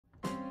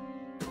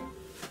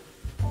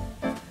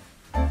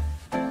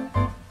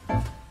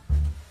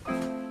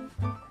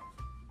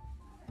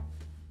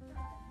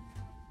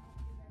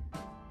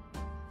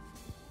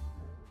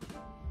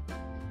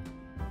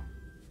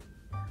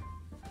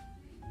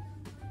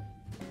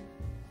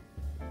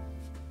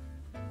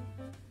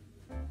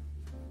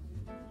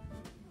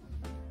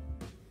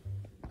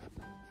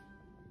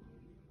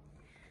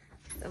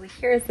So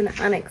here's an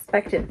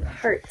unexpected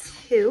part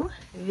 2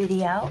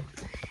 video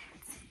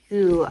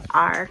to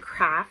our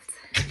craft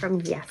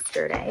from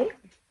yesterday.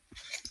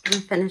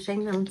 I'm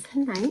finishing them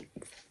tonight.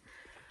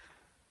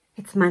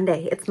 It's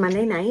Monday. It's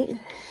Monday night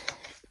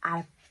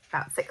at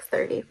about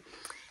 6:30.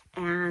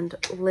 And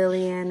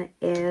Lillian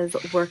is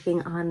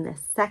working on the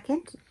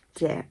second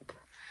dip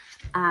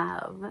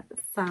of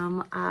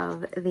some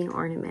of the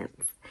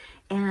ornaments.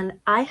 And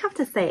I have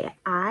to say,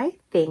 I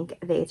think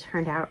they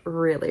turned out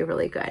really,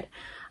 really good.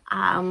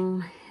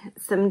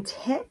 Some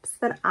tips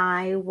that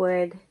I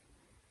would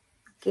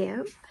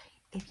give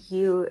if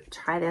you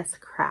try this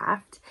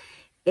craft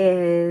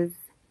is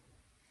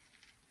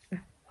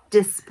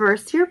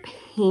disperse your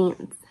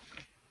paints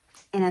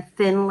in a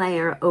thin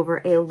layer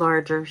over a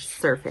larger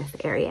surface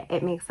area.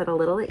 It makes it a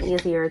little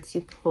easier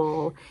to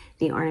pull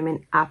the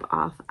ornament up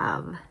off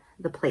of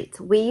the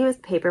plates. We use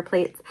paper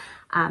plates.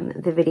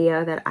 The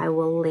video that I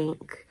will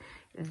link,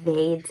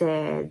 they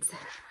did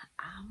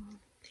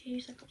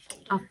use like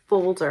a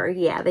folder.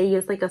 Yeah, they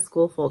use like a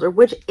school folder,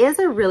 which is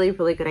a really,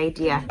 really good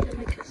idea.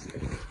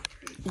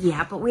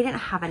 Yeah, but we didn't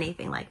have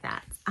anything like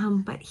that.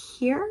 But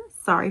here,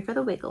 sorry for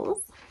the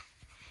wiggles.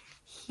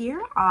 Here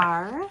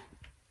are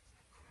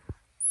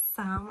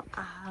some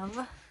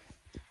of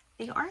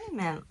the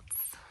ornaments.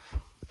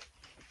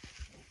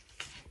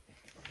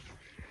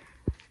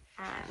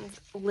 And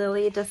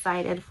Lily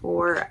decided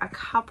for a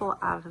couple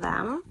of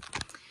them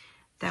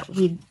that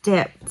we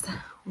dipped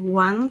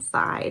one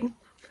side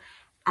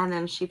and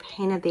then she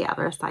painted the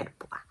other side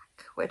black,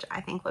 which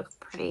I think looks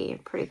pretty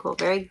cool.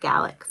 Very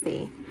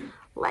galaxy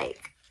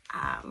like.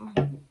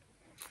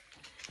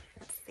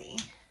 Let's see.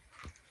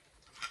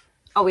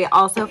 Oh, we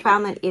also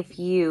found that if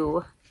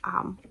you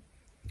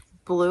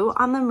blew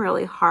on them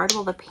really hard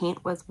while the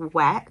paint was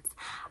wet,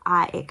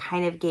 it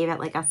kind of gave it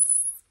like a,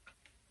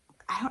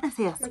 I don't want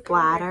to say a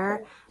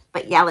splatter,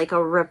 but yeah, like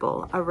a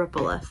ripple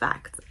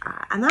effect.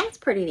 And that was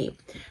pretty neat.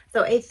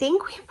 So I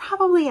think we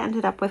probably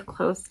ended up with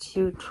close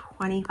to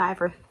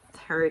 25 or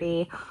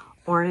 30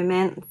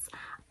 ornaments,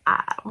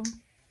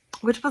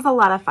 which was a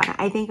lot of fun.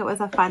 I think it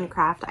was a fun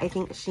craft. I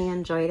think she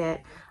enjoyed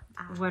it.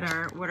 What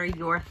are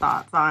your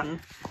thoughts on?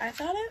 I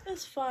thought it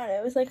was fun.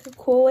 It was like a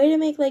cool way to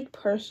make like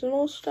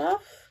personal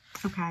stuff.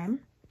 Okay.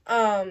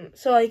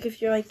 So like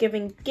if you're like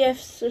giving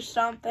gifts or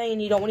something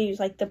and you don't want to use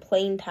like the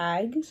plain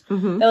tags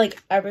Mm-hmm. that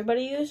like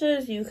everybody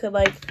uses, you could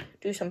like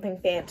do something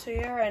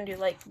fancier and do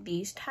like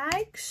these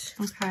tags.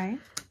 Okay.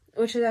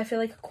 Which is, I feel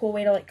like, a cool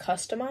way to like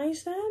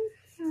customize them.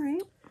 All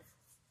right.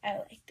 I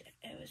liked it.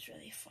 It was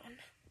really fun.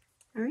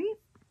 All right.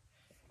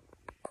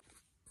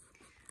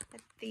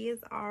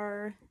 These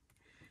are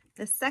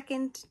the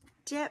second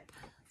dip.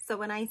 So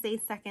when I say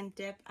second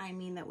dip, I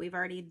mean that we've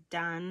already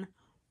done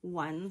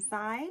one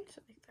side.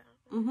 Like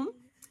that. Mm-hmm.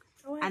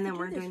 Oh, And then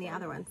we're doing the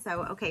other one.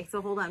 So, okay,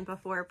 so hold on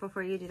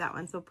before you do that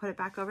one. So put it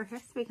back over here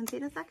so we can see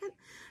it a second.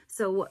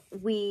 So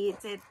we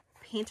did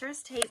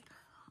painter's tape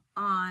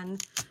on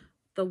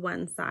the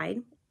one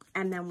side,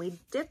 and then we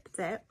dipped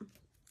it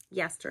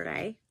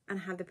yesterday and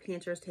had the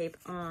painter's tape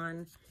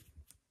on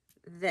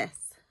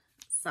this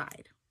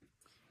side.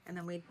 And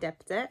then we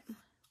dipped it.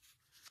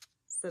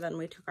 So then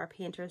we took our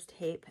painter's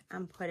tape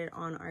and put it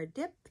on our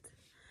dipped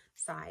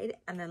side,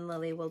 and then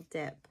Lily will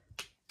dip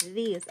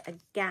these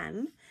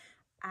again,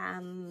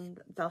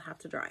 and they'll have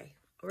to dry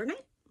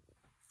overnight.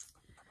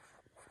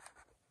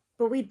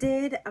 But we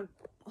did a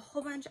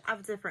whole bunch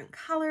of different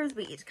colors.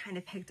 We each kind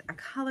of picked a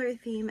color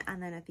theme,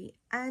 and then at the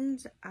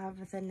end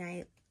of the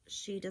night,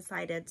 she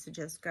decided to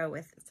just go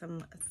with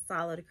some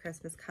solid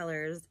Christmas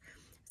colors.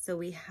 So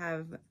we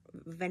have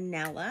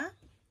vanilla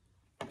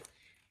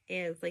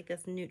is like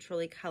this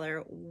neutrally color,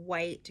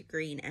 white,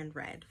 green, and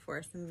red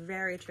for some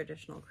very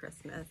traditional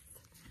Christmas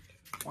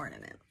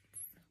ornaments.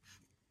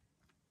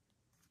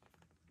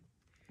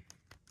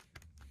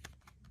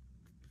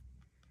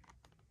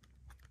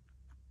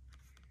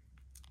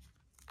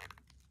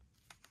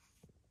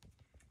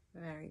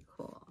 Very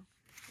cool.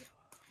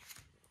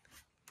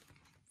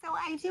 So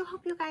I do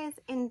hope you guys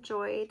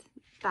enjoyed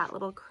that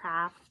little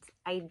craft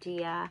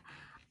idea.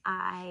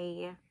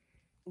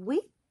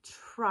 We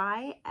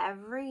try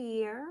every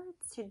year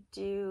to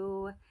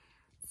do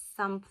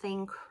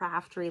something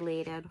craft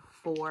related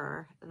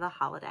for the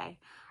holiday.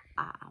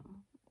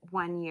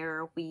 One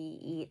year we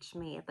each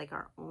made like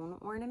our own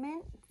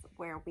ornaments,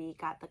 where we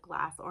got the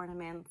glass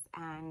ornaments,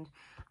 and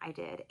I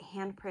did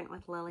handprint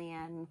with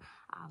Lillian.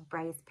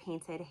 Bryce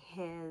painted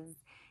his,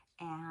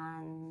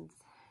 and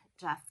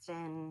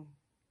Justin,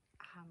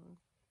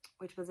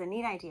 which was a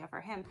neat idea for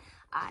him,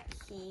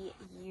 he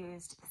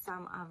used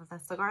some of the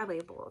cigar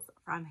labels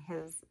from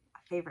his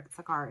favorite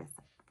cigars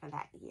for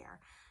that year,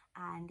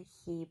 and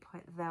he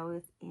put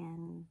those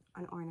in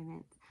an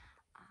ornament.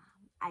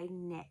 I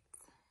knit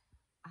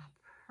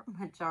a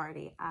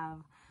majority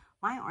of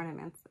my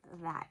ornaments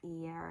that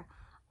year,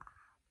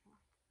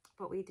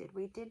 but we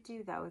did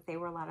do those. They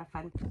were a lot of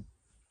fun.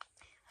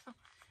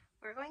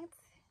 We're going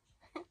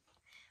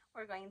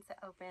to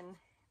open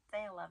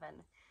day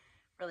 11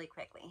 really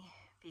quickly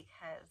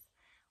because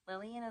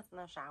Lillian is in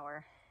the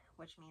shower,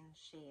 which means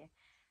she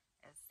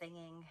is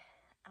singing,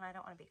 and I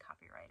don't want to be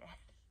copyrighted.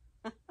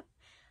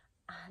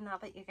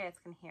 Not that you guys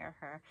can hear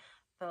her,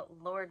 but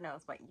Lord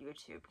knows what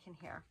YouTube can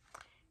hear.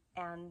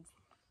 And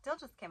Dill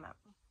just came up.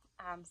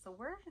 So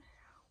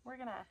we're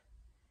gonna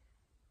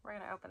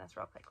open this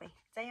real quickly.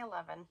 Day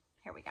 11.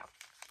 Here we go.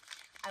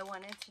 I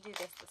wanted to do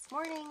this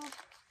morning,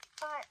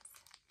 but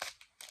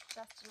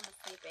Justin was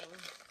sleeping.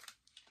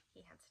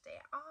 He had to day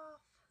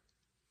off.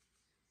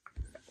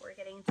 So we're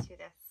getting to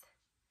this.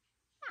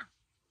 Yeah.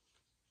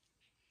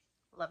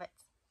 Love it.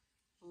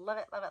 Love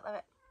it, love it, love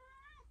it.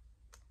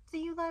 Do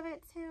you love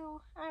it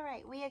too? All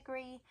right, we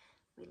agree.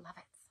 We love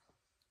it.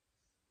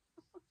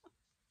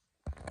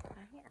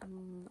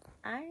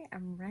 I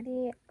am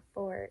ready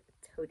for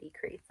toady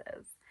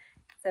creases.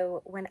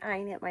 So when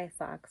I knit my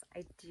socks,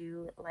 I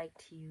do like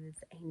to use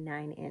a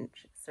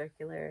 9-inch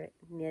circular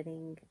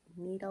knitting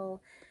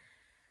needle.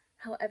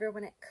 However,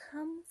 when it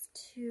comes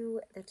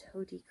to the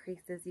toady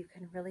creases, you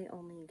can really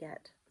only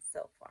get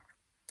so far.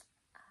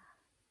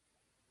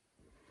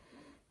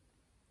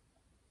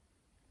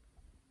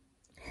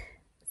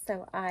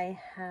 So I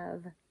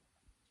have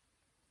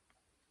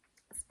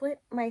split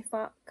my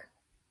sock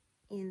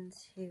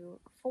into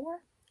 4.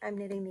 I'm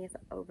knitting these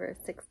over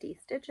 60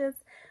 stitches,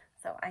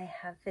 so I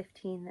have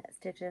 15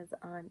 stitches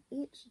on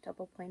each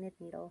double pointed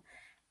needle,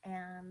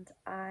 and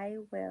I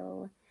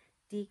will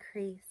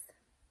decrease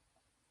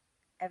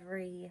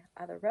every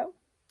other row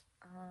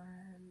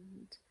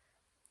and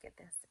get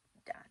this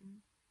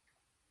done.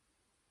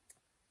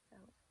 So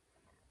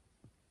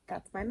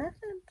that's my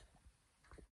method.